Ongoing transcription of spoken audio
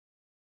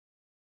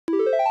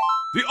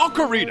The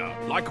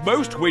ocarina, like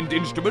most wind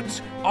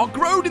instruments, are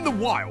grown in the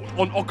wild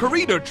on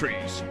ocarina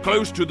trees,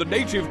 close to the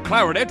native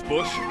clarinet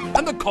bush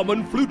and the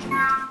common flute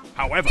root.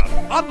 However,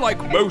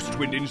 unlike most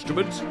wind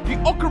instruments, the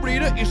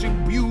ocarina is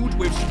imbued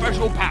with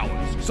special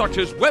powers, such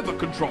as weather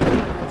control,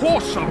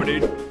 horse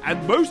summoning,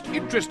 and most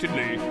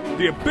interestingly,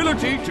 the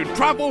ability to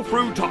travel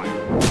through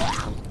time.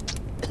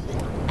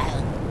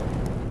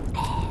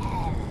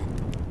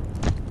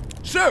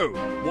 So,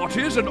 what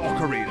is an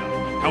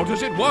ocarina? How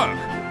does it work?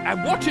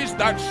 And what is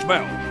that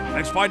smell?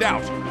 Let's find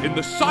out in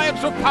the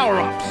Science of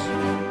Power-Ups.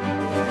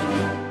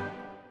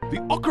 The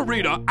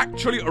ocarina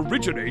actually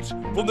originates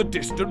from the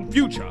distant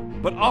future,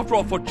 but after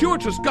a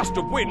fortuitous gust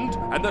of wind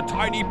and the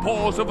tiny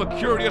paws of a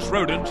curious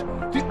rodent,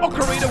 the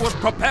ocarina was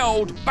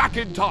propelled back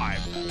in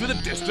time to the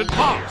distant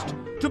past,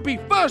 to be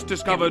first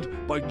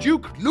discovered by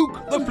Duke Luke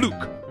the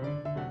Fluke,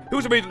 who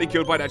was immediately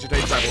killed by an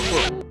agitated travel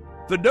squirrel.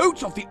 The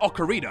notes of the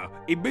ocarina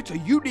emit a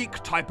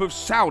unique type of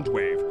sound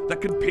wave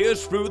that can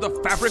pierce through the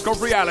fabric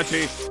of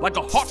reality like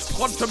a hot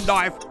quantum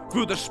knife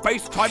through the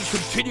space-time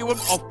continuum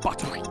of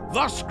butter,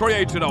 thus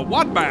creating a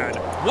one-man,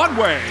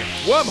 one-way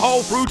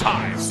wormhole through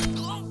time.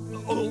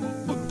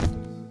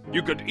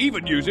 You could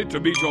even use it to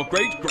meet your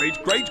great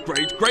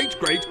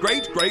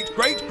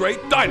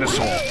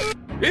dinosaur.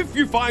 If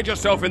you find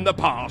yourself in the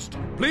past,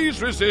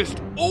 please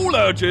resist all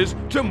urges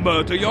to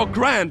murder your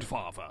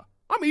grandfather.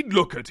 I mean,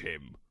 look at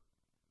him.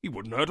 He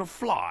wouldn't hurt a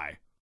fly.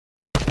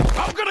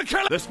 I'm gonna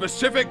kill him! The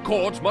specific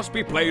chords must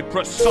be played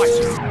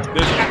precisely.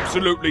 There's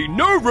absolutely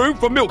no room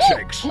for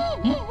milkshakes.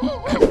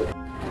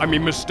 I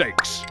mean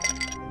mistakes.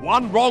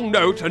 One wrong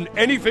note and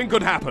anything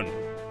could happen.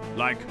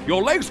 Like,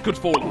 your legs could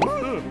fall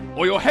off,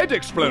 or your head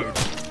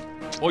explodes,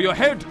 or your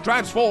head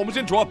transforms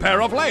into a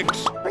pair of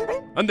legs,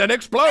 and then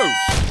explodes.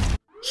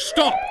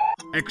 Stop!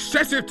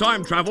 Excessive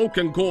time travel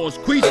can cause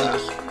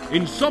queasiness,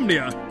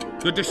 insomnia,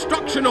 the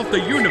destruction of the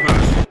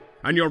universe,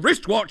 and your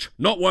wristwatch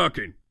not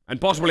working,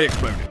 and possibly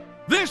exploding.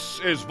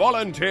 This is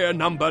volunteer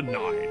number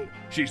 9.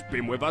 She's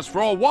been with us for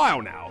a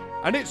while now,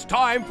 and it's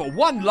time for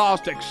one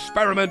last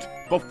experiment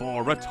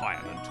before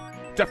retirement.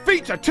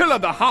 Defeat Attila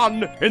the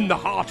Hun in the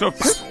heart of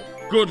battle.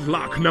 Good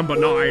luck, number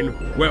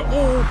 9. We're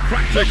all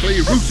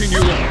practically rooting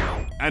you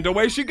on. And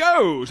away she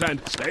goes,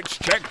 and let's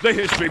check the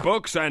history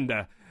books, and,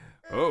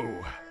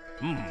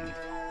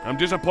 I'm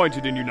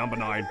disappointed in you, number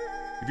 9.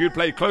 If you'd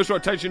paid closer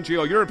attention to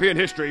your European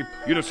history,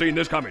 you'd have seen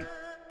this coming.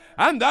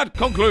 And that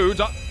concludes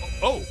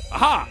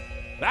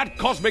that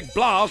cosmic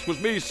blast was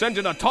me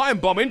sending a time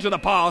bomb into the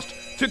past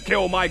to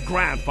kill my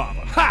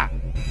grandfather. Ha!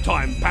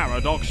 Time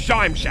paradox,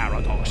 shime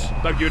sharadox.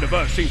 The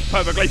universe seems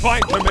perfectly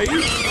fine to me.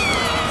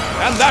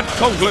 And that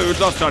concludes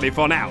our study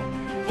for now.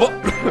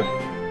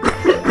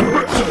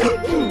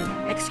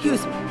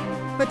 Excuse me.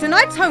 For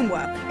tonight's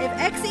homework, if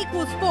x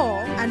equals 4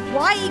 and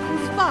y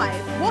equals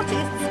 5, what is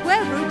the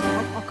square root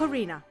of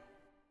ocarina?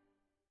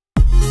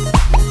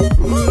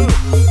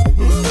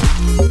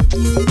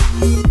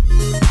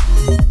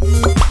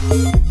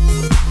 Thank you.